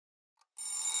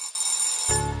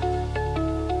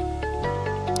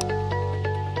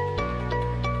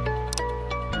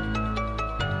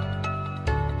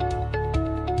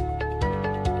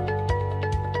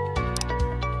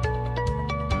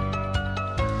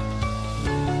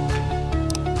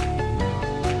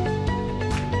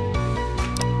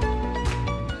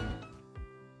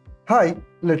Hi,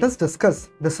 let us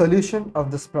discuss the solution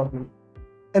of this problem.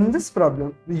 In this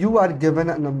problem, you are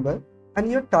given a number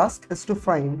and your task is to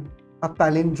find a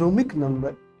palindromic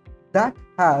number that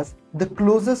has the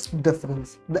closest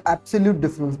difference, the absolute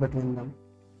difference between them.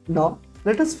 Now,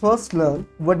 let us first learn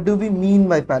what do we mean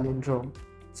by palindrome.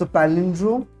 So,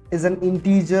 palindrome is an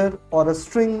integer or a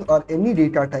string or any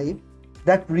data type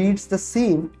that reads the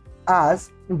same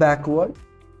as backward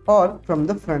or from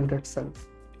the front itself.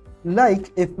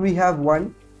 Like if we have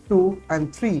 1, 2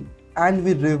 and 3 and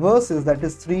we reverse it, that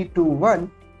is 3, 2,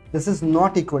 1, this is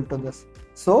not equal to this.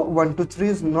 So 1 to 3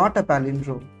 is not a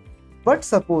palindrome. But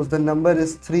suppose the number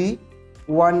is 3,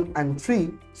 1 and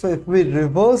 3. So if we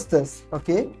reverse this,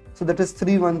 okay, so that is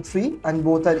 3, 1, 3 and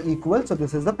both are equal. So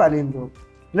this is the palindrome.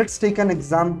 Let's take an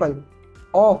example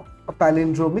of a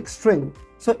palindromic string.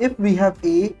 So if we have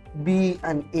A, B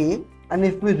and A, and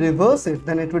if we reverse it,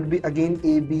 then it would be again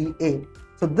A, B, A.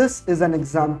 So this is an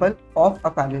example of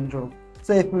a palindrome.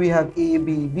 So if we have A,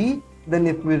 B, B, then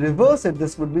if we reverse it,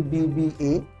 this would be B, B,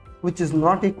 A, which is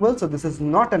not equal. So this is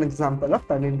not an example of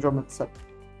palindrome itself.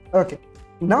 Okay.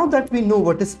 Now that we know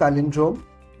what is palindrome,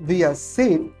 we are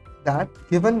saying that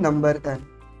given number n,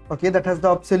 okay, that has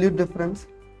the absolute difference.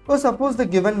 So suppose the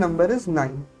given number is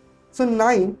 9. So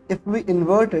 9, if we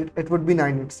invert it, it would be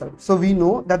 9 itself. So we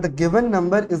know that the given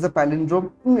number is a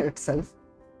palindrome in itself.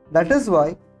 That is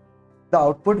why the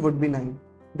output would be 9.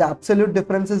 The absolute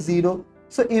difference is 0.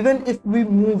 So even if we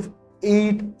move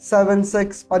 8, 7,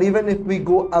 6 or even if we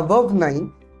go above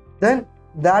 9, then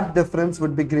that difference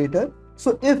would be greater.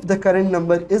 So if the current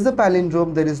number is a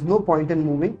palindrome, there is no point in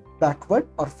moving backward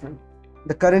or front.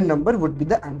 The current number would be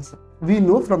the answer. We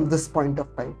know from this point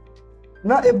of time.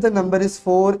 Now if the number is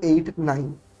 4, 8,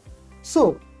 9.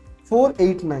 So 4,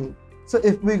 8, 9. So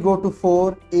if we go to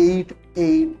 4, 8,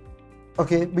 8,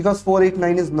 okay, because 4, 8,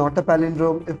 9 is not a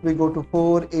palindrome. If we go to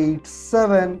 4, 8,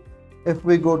 7, if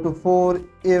we go to 4,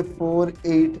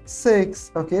 8,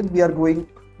 6, okay, we are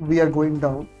going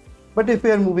down. But if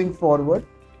we are moving forward,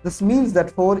 this means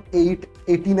that 4, 8,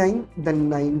 89, then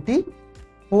 90,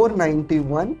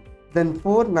 491, then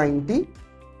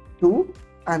 492,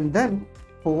 and then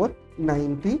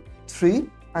 493,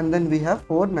 and then we have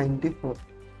 494.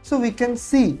 So we can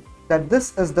see that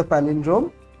this is the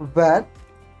palindrome where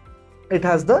it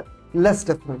has the less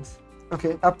difference,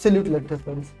 okay, absolute less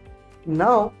difference.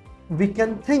 Now we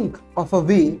can think of a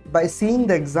way by seeing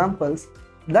the examples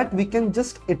that we can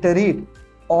just iterate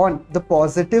on the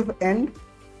positive end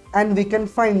and we can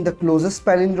find the closest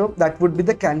palindrome, that would be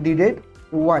the candidate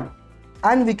 1,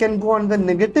 and we can go on the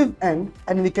negative end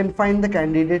and we can find the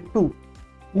candidate 2.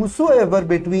 Whosoever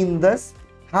between this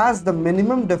has the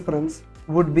minimum difference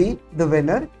would be the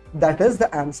winner. That is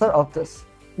the answer of this.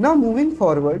 Now moving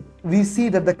forward, we see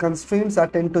that the constraints are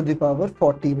 10 to the power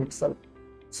 14 itself.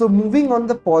 So moving on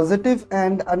the positive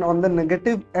end and on the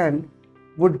negative end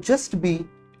would just be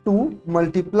 2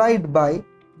 multiplied by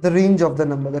the range of the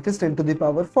number, that is 10 to the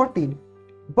power 14.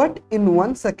 But in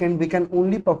 1 second, we can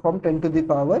only perform 10 to the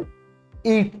power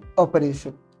 8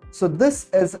 operation. So this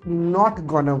is not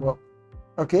gonna work.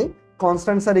 Okay,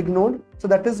 constants are ignored. So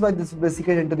that is why this is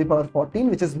basically 10 to the power 14,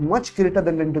 which is much greater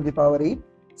than 10 to the power 8.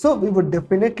 So we would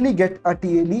definitely get a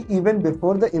TLE even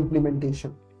before the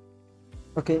implementation.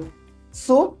 Okay,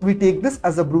 so we take this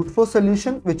as a brute force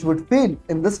solution which would fail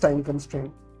in this time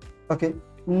constraint. Okay,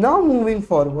 now moving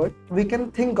forward, we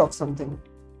can think of something.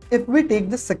 If we take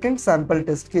the second sample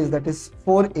test case, that is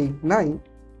 4, 8, 9,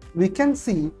 we can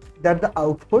see that the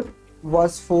output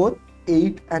was 4,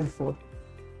 8 and 4.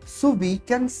 So we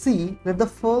can see that the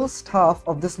first half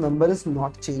of this number is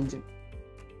not changing.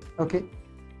 Okay,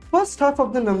 first half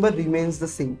of the number remains the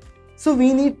same. So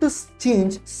we need to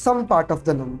change some part of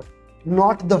the number,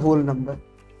 not the whole number.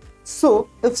 So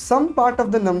if some part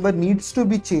of the number needs to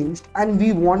be changed and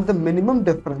we want the minimum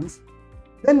difference,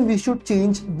 then we should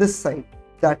change this side,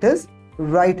 that is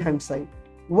right hand side.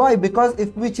 Why? Because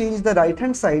if we change the right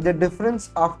hand side, the difference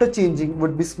after changing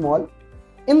would be small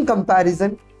in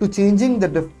comparison to changing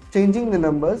the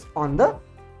numbers on the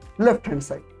left hand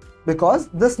side, because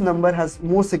this number has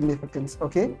more significance,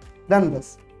 okay, than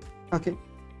this. Okay,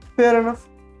 fair enough.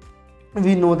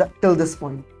 We know that till this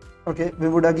point. Okay, we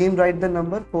would again write the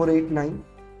number 489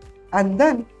 and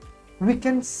then we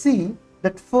can see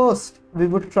that first we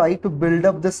would try to build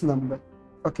up this number.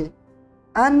 Okay,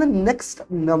 and the next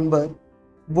number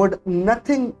would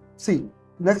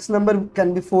next number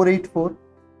can be 484,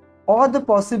 or the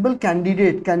possible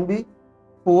candidate can be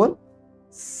 4,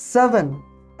 7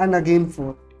 and again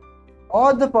 4,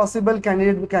 or the possible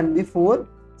candidate can be 4,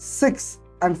 6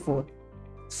 and 4.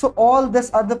 So all these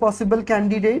are the possible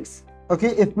candidates.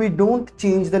 Okay, if we don't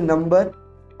change the number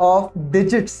of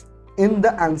digits in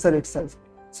the answer itself.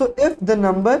 So if the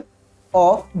number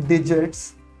of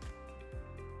digits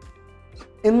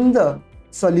in the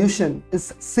solution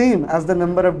is same as the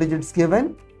number of digits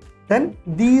given, then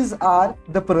these are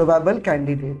the probable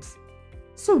candidates.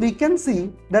 So we can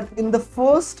see that in the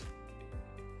first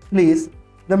place,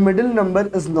 the middle number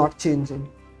is not changing.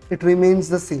 It remains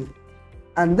the same.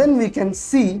 And then we can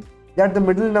see that the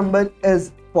middle number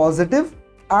is positive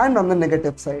and on the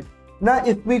negative side. Now,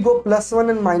 if we go +1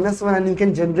 and -1 and you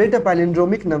can generate a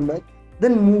palindromic number,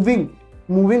 then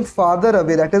moving farther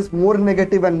away, that is more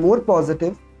negative and more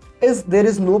positive, there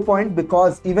is no point,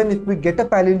 because even if we get a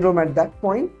palindrome at that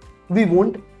point, we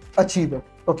won't achieve it.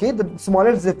 Okay, the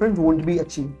smallest difference won't be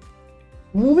achieved.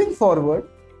 Moving forward,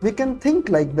 we can think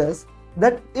like this,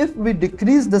 that if we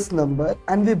decrease this number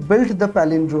and we build the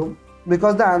palindrome,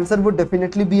 because the answer would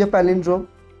definitely be a palindrome,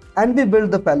 and we build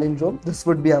the palindrome, this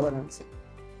would be our answer.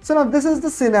 So now this is the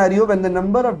scenario when the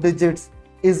number of digits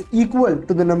is equal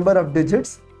to the number of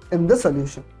digits in the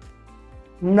solution.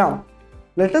 Now,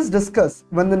 let us discuss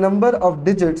when the number of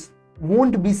digits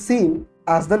won't be same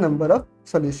as the number of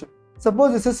solution.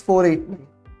 Suppose this is 489.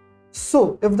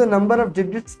 So if the number of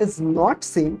digits is not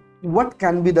same, what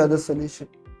can be the other solution?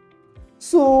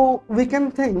 So we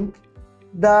can think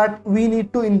that we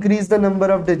need to increase the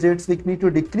number of digits, we need to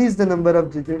decrease the number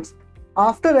of digits.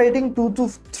 After writing 2 to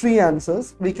 3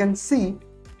 answers, we can see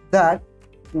that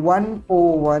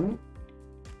 101,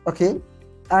 okay,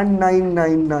 and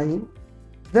 999,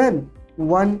 then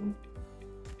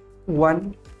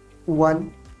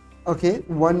 111, okay,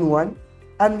 11,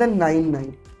 and then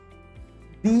 99.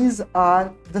 These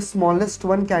are the smallest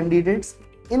one candidates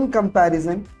in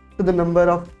comparison to the number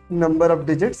of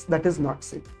digits that is not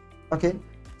same. Okay,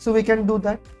 so we can do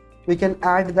that, we can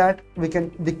add that, we can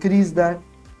decrease that.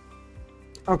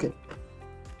 Okay,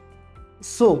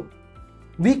 so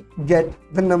we get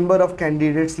the number of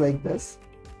candidates like this.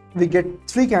 We get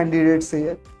 3 candidates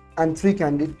here and 4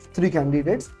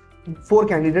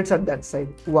 candidates at that side.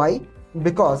 Why?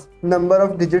 Because number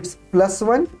of digits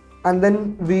 +1, and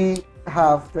then we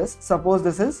have this. Suppose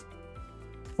this is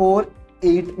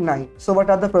 489. So what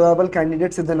are the probable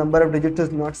candidates if the number of digits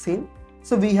is not same?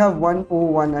 So we have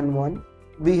 101 and 1.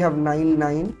 We have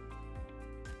 99,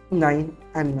 9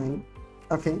 and 9.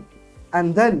 Okay,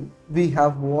 and then we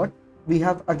have what? We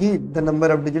have again the number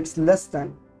of digits less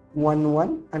than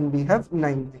 11, and we have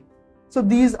 99. So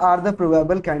these are the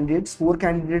probable candidates, 4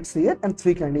 candidates here and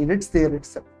 3 candidates there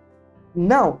itself.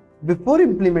 Now, before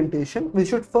implementation, we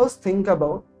should first think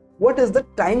about what is the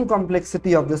time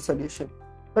complexity of this solution.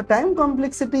 The time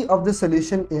complexity of the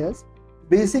solution is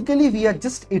basically we are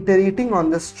just iterating on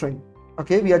the string.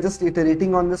 Okay, we are just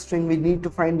iterating on the string. We need to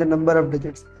find the number of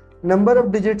digits. Number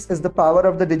of digits is the power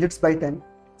of the digits by 10.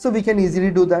 So we can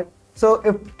easily do that. So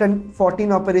if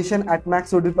 14 operation at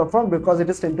max would be performed because it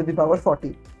is 10 to the power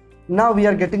 14. Now we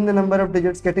are getting the number of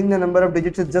digits. Getting the number of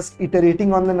digits is just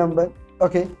iterating on the number.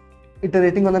 Okay,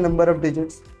 iterating on the number of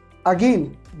digits.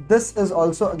 Again, this is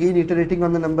also again iterating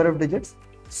on the number of digits.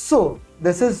 So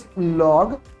this is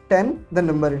log 10, the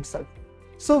number itself.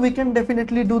 So we can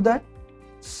definitely do that.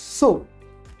 So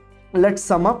let's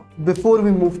sum up before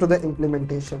we move to the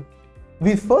implementation.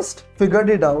 We first figured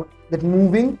it out that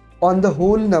moving on the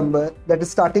whole number, that is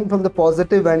starting from the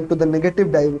positive end to the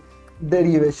negative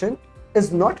derivation,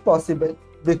 is not possible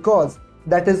because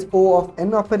that is O of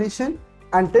n operation,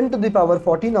 and 10 to the power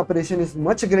 14 operation is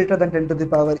much greater than 10 to the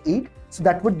power 8. So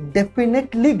that would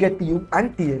definitely get U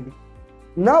and TLE.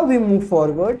 Now we move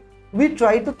forward. We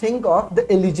try to think of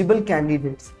the eligible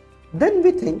candidates. Then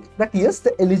we think that yes,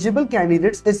 the eligible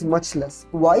candidates is much less.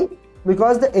 Why?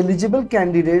 Because the eligible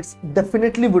candidates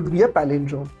definitely would be a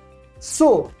palindrome.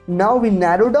 So now we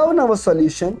narrow down our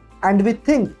solution and we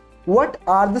think what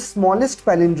are the smallest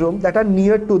palindrome that are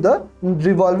near to the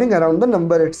revolving around the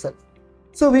number itself.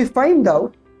 So we find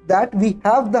out that we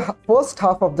have the first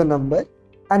half of the number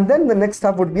and then the next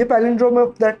half would be a palindrome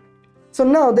of that. So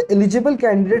now the eligible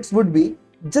candidates would be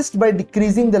just by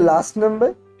decreasing the last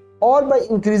number or by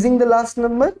increasing the last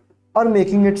number or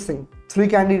making it same. 3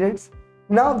 candidates.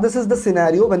 Now this is the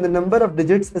scenario when the number of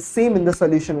digits is same in the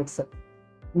solution itself.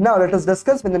 Now let us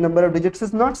discuss when the number of digits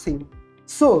is not same.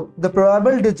 So the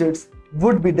probable digits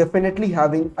would be definitely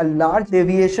having a large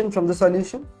deviation from the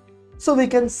solution. So we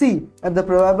can see at the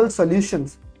probable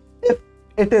solutions, if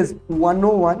it is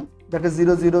 101, that is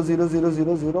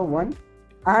 0000001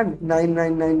 and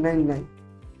 99999.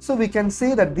 So we can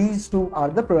say that these two are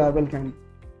the probable candidates.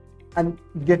 And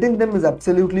getting them is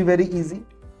absolutely very easy.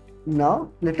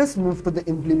 Now let us move to the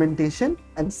implementation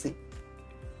and see.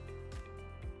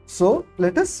 So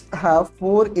let us have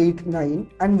 489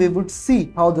 and we would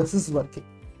see how this is working.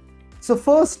 So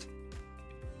first,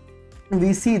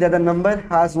 we see that the number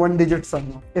has one digit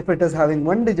somehow. If it is having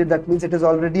one digit, that means it is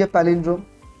already a palindrome.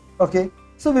 Okay,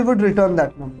 so we would return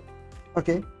that number.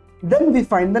 Okay, then we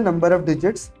find the number of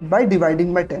digits by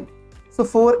dividing by 10. So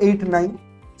 489.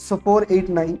 So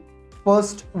 489.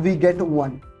 First we get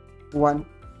 1.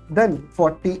 Then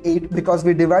 48, because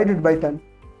we divided by 10.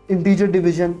 Integer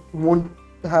division won't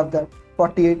have that.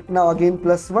 48. Now again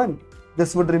plus 1.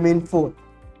 This would remain 4.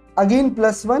 Again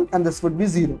plus 1 and this would be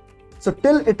 0. So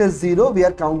till it is 0, we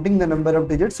are counting the number of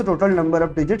digits. So total number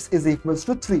of digits is equals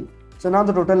to 3. So now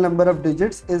the total number of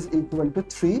digits is equal to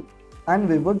 3 and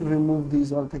we would remove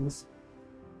these all things.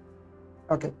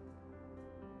 Okay.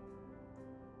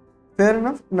 Fair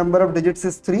enough. Number of digits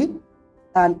is 3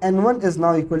 and n1 is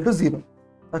now equal to 0.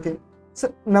 Okay.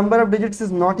 So number of digits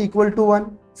is not equal to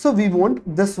 1. So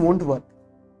this won't work.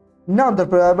 Now the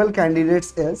probable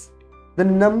candidates is the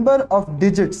number of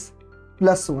digits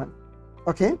plus 1.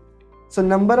 Okay. So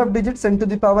number of digits, 10 to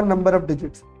the power number of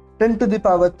digits. 10 to the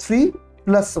power 3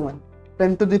 plus 1.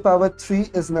 10 to the power 3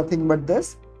 is nothing but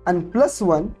this. And plus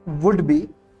 1 would be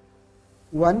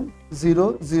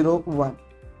 1001.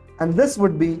 And this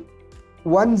would be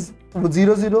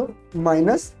 100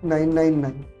 minus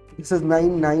 999. This is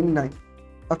 999.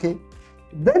 Okay.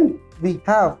 Then we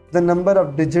have the number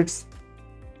of digits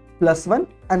plus 1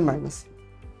 and minus 1.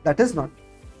 That is not.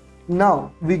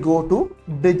 Now we go to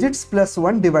digits plus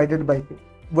 1 divided by 2.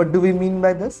 What do we mean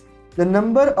by this? The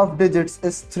number of digits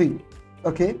is 3.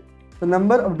 Okay. The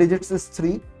number of digits is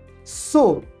 3.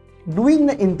 So doing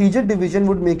the integer division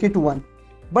would make it 1.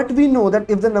 But we know that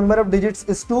if the number of digits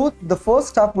is 2, the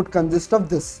first half would consist of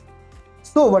this.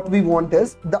 So what we want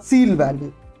is the seal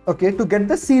value. Okay. To get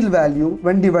the seal value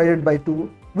when divided by 2,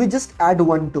 we just add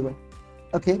 1 to it.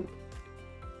 Okay.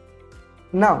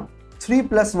 Now 3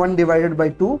 plus 1 divided by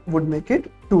 2 would make it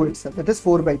 2 itself. That is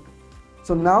 4 by 2.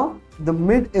 So now the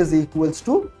mid is equals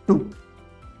to 2.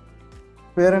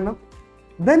 Fair enough.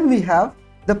 Then we have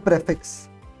the prefix.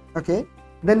 Okay.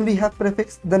 Then we have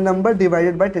prefix, the number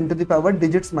divided by 10 to the power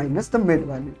digits minus the mid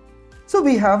value. So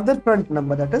we have the front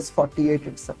number, that is 48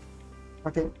 itself.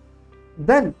 Okay.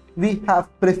 Then we have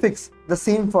prefix, the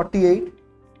same 48,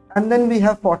 and then we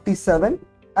have 47,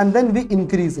 and then we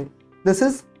increase it. This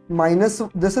is minus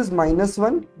 1, this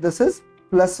is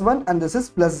plus 1, and this is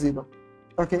plus 0.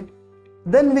 Okay.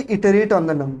 Then we iterate on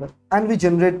the number and we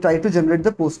try to generate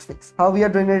the postfix. How we are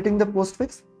generating the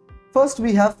postfix? First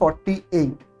we have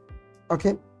 48.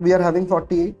 Okay, we are having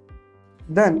 48.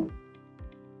 Then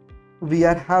we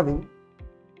are having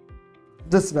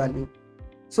this value.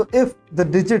 So if the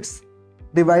digits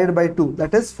divided by 2,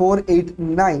 that is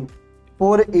 489,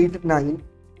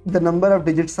 the number of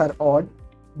digits are odd,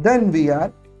 then we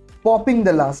are popping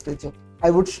the last digit.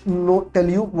 I would tell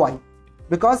you why.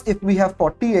 Because if we have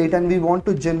 48 and we want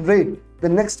to generate the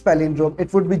next palindrome,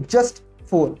 it would be just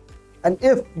 4. And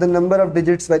if the number of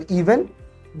digits were even,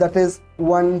 that is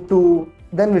 1, 2,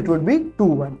 then it would be 2,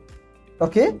 1.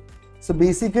 Okay. So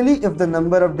basically, if the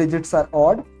number of digits are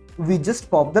odd, we just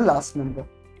pop the last number.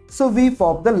 So we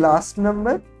pop the last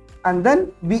number and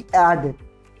then we add it.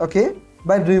 Okay.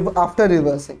 After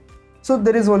reversing. So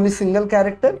there is only single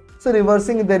character. So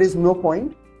reversing, there is no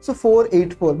point. So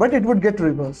 484, but it would get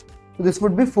reversed. So this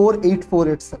would be 484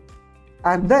 itself.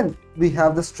 And then we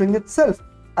have the string itself.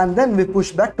 And then we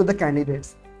push back to the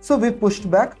candidates. So we pushed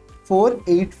back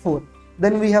 484.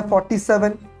 Then we have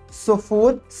 47. So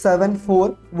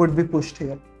 474 would be pushed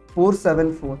here.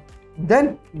 474.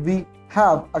 Then we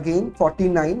have again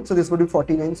 49. So this would be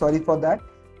 49. Sorry for that.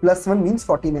 Plus 1 means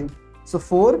 49. So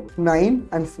 4, 9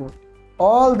 and 4.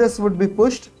 All this would be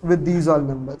pushed with these all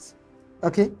numbers.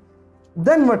 Okay.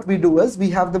 Then what we do is we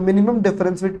have the minimum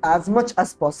difference with as much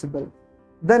as possible.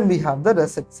 Then we have the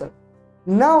rest itself.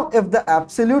 Now, if the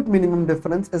absolute minimum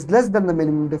difference is less than the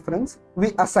minimum difference,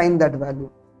 we assign that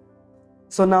value.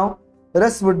 So now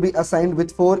rest would be assigned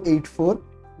with 484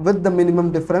 with the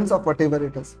minimum difference of whatever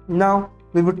it is. Now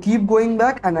we would keep going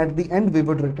back and at the end we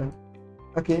would return.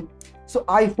 Okay. So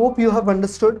I hope you have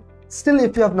understood. Still,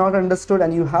 if you have not understood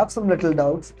and you have some little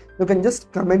doubts, you can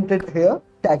just comment it here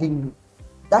tagging me.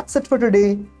 That's it for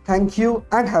today. Thank you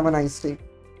and have a nice day.